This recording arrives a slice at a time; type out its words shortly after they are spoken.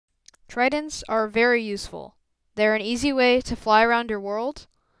Tridents are very useful. They're an easy way to fly around your world,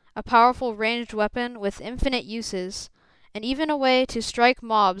 a powerful ranged weapon with infinite uses, and even a way to strike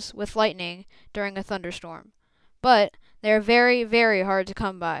mobs with lightning during a thunderstorm. But they're very, very hard to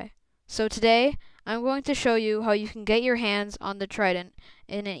come by. So today, I'm going to show you how you can get your hands on the Trident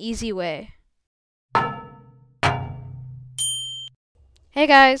in an easy way. Hey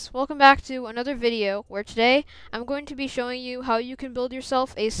guys, welcome back to another video where today I'm going to be showing you how you can build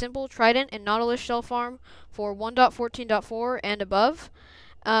yourself a simple Trident and Nautilus shell farm for 1.14.4 and above.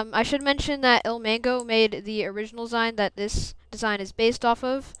 I should mention that ilmango made the original design that this design is based off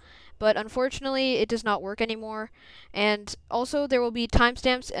of, but unfortunately it does not work anymore. And also there will be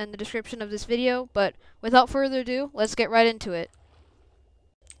timestamps in the description of this video, but without further ado, let's get right into it.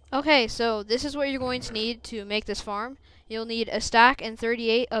 Okay, so this is what you're going to need to make this farm. You'll need a stack and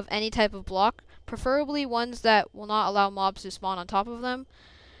 38 of any type of block, preferably ones that will not allow mobs to spawn on top of them,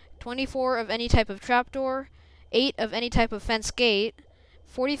 24 of any type of trapdoor, 8 of any type of fence gate,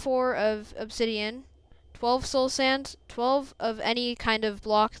 44 of obsidian, 12 soul sand, 12 of any kind of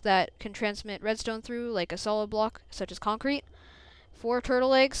block that can transmit redstone through, like a solid block such as concrete, 4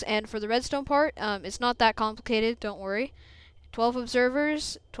 turtle eggs, and for the redstone part, it's not that complicated, don't worry. 12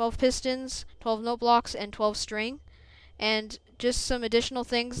 observers, 12 pistons, 12 note blocks, and 12 string. And just some additional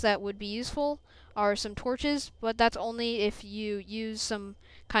things that would be useful are some torches, but that's only if you use some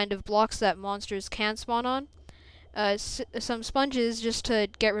kind of blocks that monsters can spawn on. Some sponges just to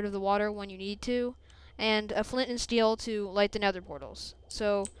get rid of the water when you need to, and a flint and steel to light the nether portals.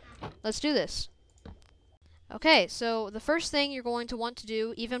 So let's do this. Okay, so the first thing you're going to want to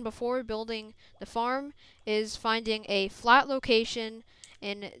do, even before building the farm, is finding a flat location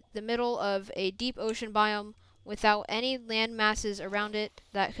in the middle of a deep ocean biome without any land masses around it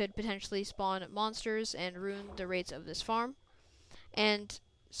that could potentially spawn monsters and ruin the rates of this farm. And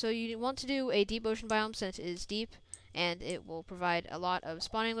so you want to do a deep ocean biome since it is deep and it will provide a lot of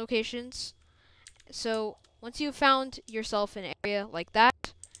spawning locations. So once you've found yourself an area like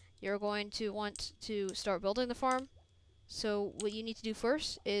that, you're going to want to start building the farm. So what you need to do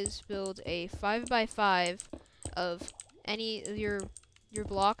first is build a 5x5 of any of your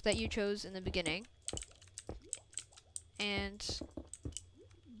block that you chose in the beginning. And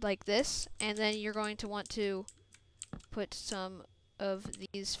like this, and then you're going to want to put some of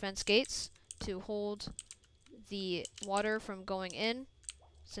these fence gates to hold the water from going in,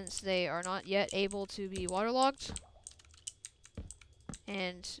 since they are not yet able to be waterlogged.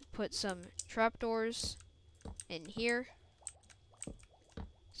 And put some trapdoors in here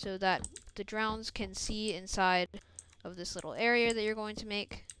so that the drowns can see inside of this little area that you're going to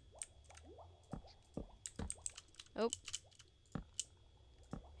make. Oh.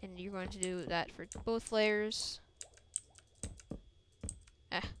 And you're going to do that for both layers.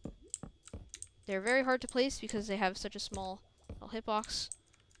 They're very hard to place because they have such a small little hitbox,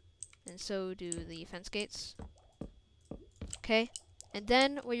 and so do the fence gates. Okay. And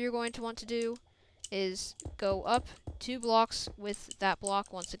then what you're going to want to do is go up 2 blocks with that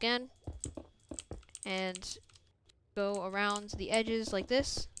block once again, and go around the edges like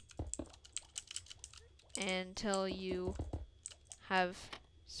this until you have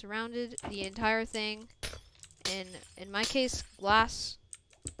surrounded the entire thing in my case glass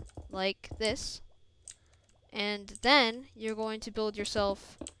like this. And then you're going to build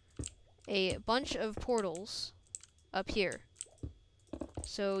yourself a bunch of portals up here.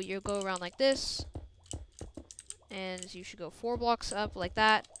 So you'll go around like this, and you should go 4 blocks up like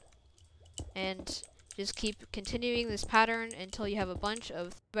that, and just keep continuing this pattern until you have a bunch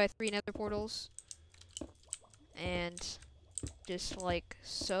of 3x3 nether portals, and just like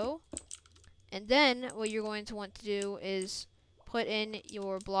so. And then what you're going to want to do is put in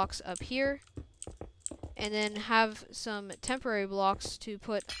your blocks up here, and then have some temporary blocks to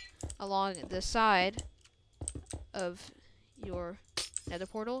put along the side of your nether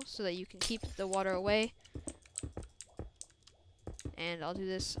portal so that you can keep the water away. And I'll do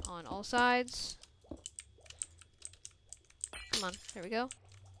this on all sides. Come on, there we go.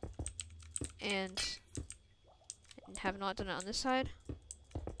 And have not done it on this side.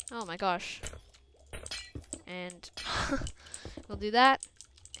 Oh my gosh. And we'll do that.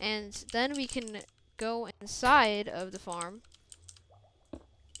 And then we can go inside of the farm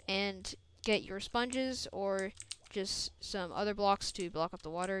and get your sponges or just some other blocks to block up the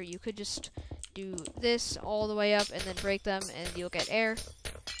water. You could just do this all the way up and then break them and you'll get air,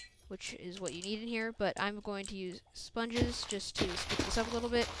 which is what you need in here. But I'm going to use sponges just to speed this up a little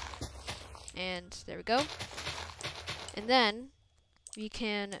bit. And there we go. And then we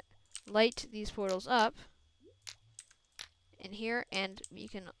can light these portals up in here, and you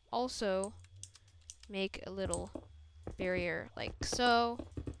can also make a little barrier like so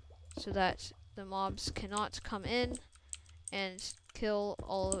that the mobs cannot come in and kill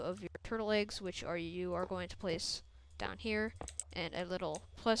all of your turtle eggs, which you are going to place down here, and a little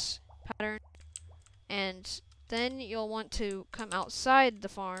plus pattern. And then you'll want to come outside the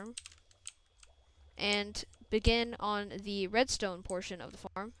farm and begin on the redstone portion of the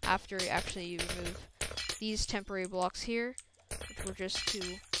farm after actually you remove these temporary blocks here, which were just to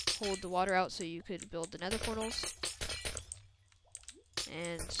hold the water out so you could build the nether portals.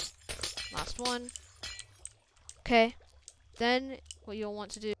 And last one. Okay, then what you'll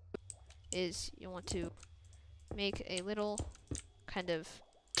want to do is you'll want to make a little kind of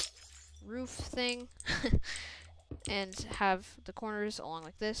roof thing and have the corners along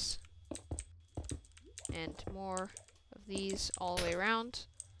like this, and more of these all the way around.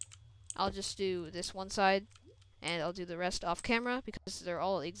 I'll just do this one side, and I'll do the rest off camera because they're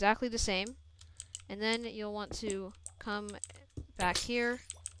all exactly the same. And then you'll want to come back here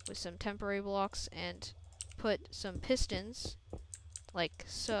with some temporary blocks and put some pistons like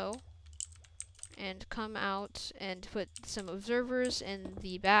so, and come out and put some observers in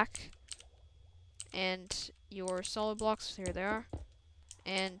the back, and your solid blocks, here they are,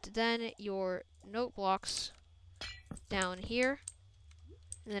 and then your note blocks down here.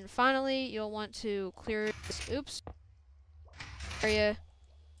 And then finally you'll want to clear this area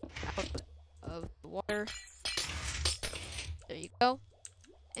out of the water. There you go.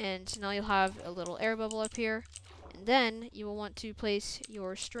 And now you'll have a little air bubble up here. And then you will want to place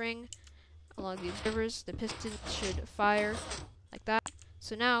your string along the observers. The pistons should fire like that.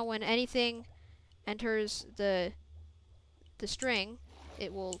 So now when anything enters the string,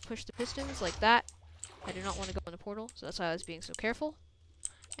 it will push the pistons like that. I do not want to go in the portal, so that's why I was being so careful.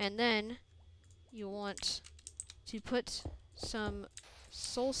 And then you want to put some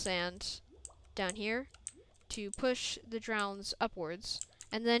soul sand down here to push the drowns upwards.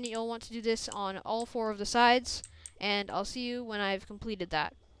 And then you'll want to do this on all 4 of the sides, and I'll see you when I've completed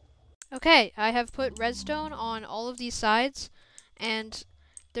that. Okay, I have put redstone on all of these sides, and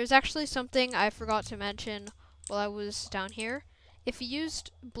there's actually something I forgot to mention while I was down here. If you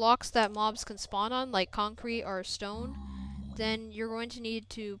used blocks that mobs can spawn on, like concrete or stone, then you're going to need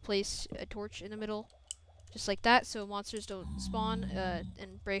to place a torch in the middle, just like that, so monsters don't spawn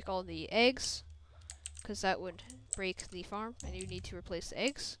and break all the eggs, because that would break the farm, and you need to replace the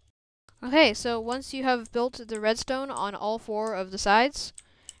eggs. Okay, so once you have built the redstone on all 4 of the sides,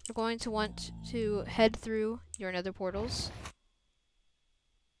 you're going to want to head through your nether portals.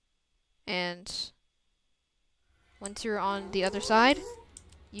 And once you're on the other side,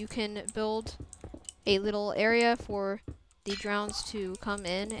 you can build a little area for the drowns to come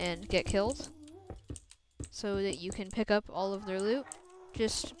in and get killed, so that you can pick up all of their loot.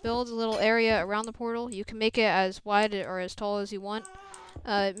 Just build a little area around the portal. You can make it as wide or as tall as you want.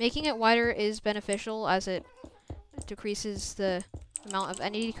 Making it wider is beneficial as it decreases the amount of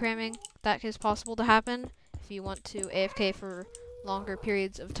entity cramming that is possible to happen if you want to AFK for longer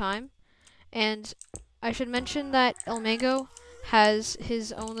periods of time. And I should mention that ilmango has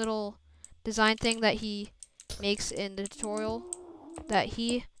his own little design thing that he makes in the tutorial that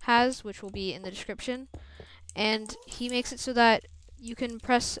he has, which will be in the description. And he makes it so that you can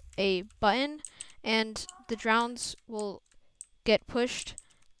press a button and the drowns will get pushed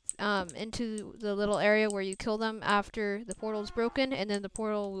into the little area where you kill them after the portal is broken, and then the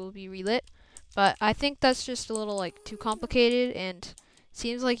portal will be relit. But I think that's just a little too complicated, and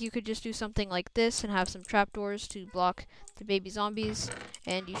seems like you could just do something like this and have some trapdoors to block the baby zombies,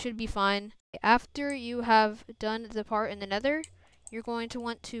 and you should be fine. After you have done the part in the nether, you're going to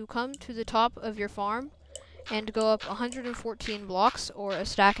want to come to the top of your farm and go up 114 blocks, or a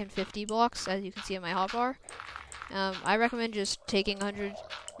stack and 50 blocks, as you can see on my hotbar. I recommend just taking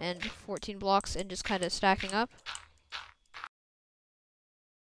 114 blocks and just kind of stacking up.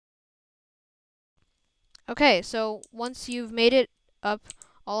 Okay, so once you've made it up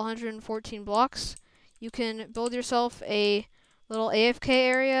all 114 blocks, you can build yourself a little AFK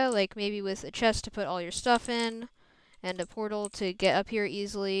area, like maybe with a chest to put all your stuff in, and a portal to get up here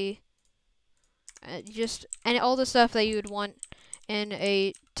easily. And all the stuff that you would want in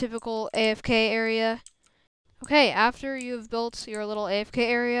a typical AFK area. Okay, after you've built your little AFK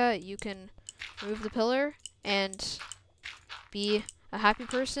area, you can remove the pillar and be a happy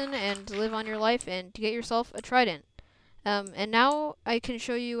person and live on your life and get yourself a trident. And now I can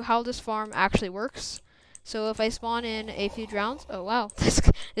show you how this farm actually works. So if I spawn in a few drowns, oh wow,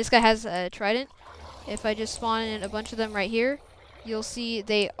 this guy has a trident. If I just spawn in a bunch of them right here, you'll see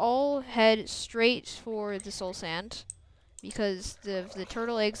they all head straight for the soul sand. because the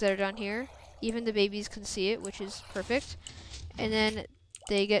turtle eggs that are down here, even the babies can see it, which is perfect. And then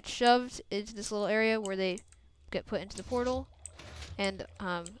they get shoved into this little area where they get put into the portal. And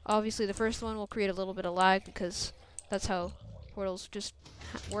obviously the first one will create a little bit of lag because that's how portals just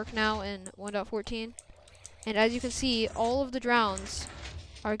work now in 1.14. And as you can see, all of the drowns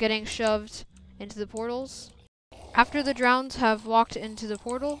are getting shoved into the portals. After the drowns have walked into the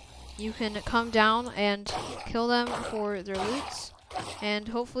portal, you can come down and kill them for their loots. And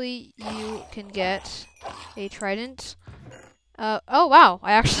hopefully you can get a trident. Oh wow,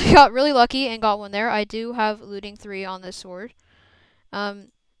 I actually got really lucky and got one there. I do have looting 3 on this sword.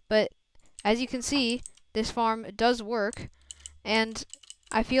 But as you can see, this farm does work, and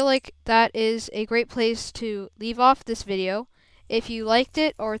I feel like that is a great place to leave off this video. If you liked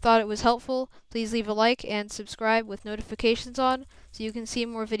it or thought it was helpful, please leave a like and subscribe with notifications on so you can see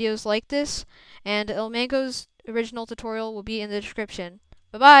more videos like this, and ilmango's original tutorial will be in the description.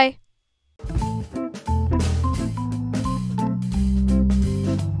 Bye-bye!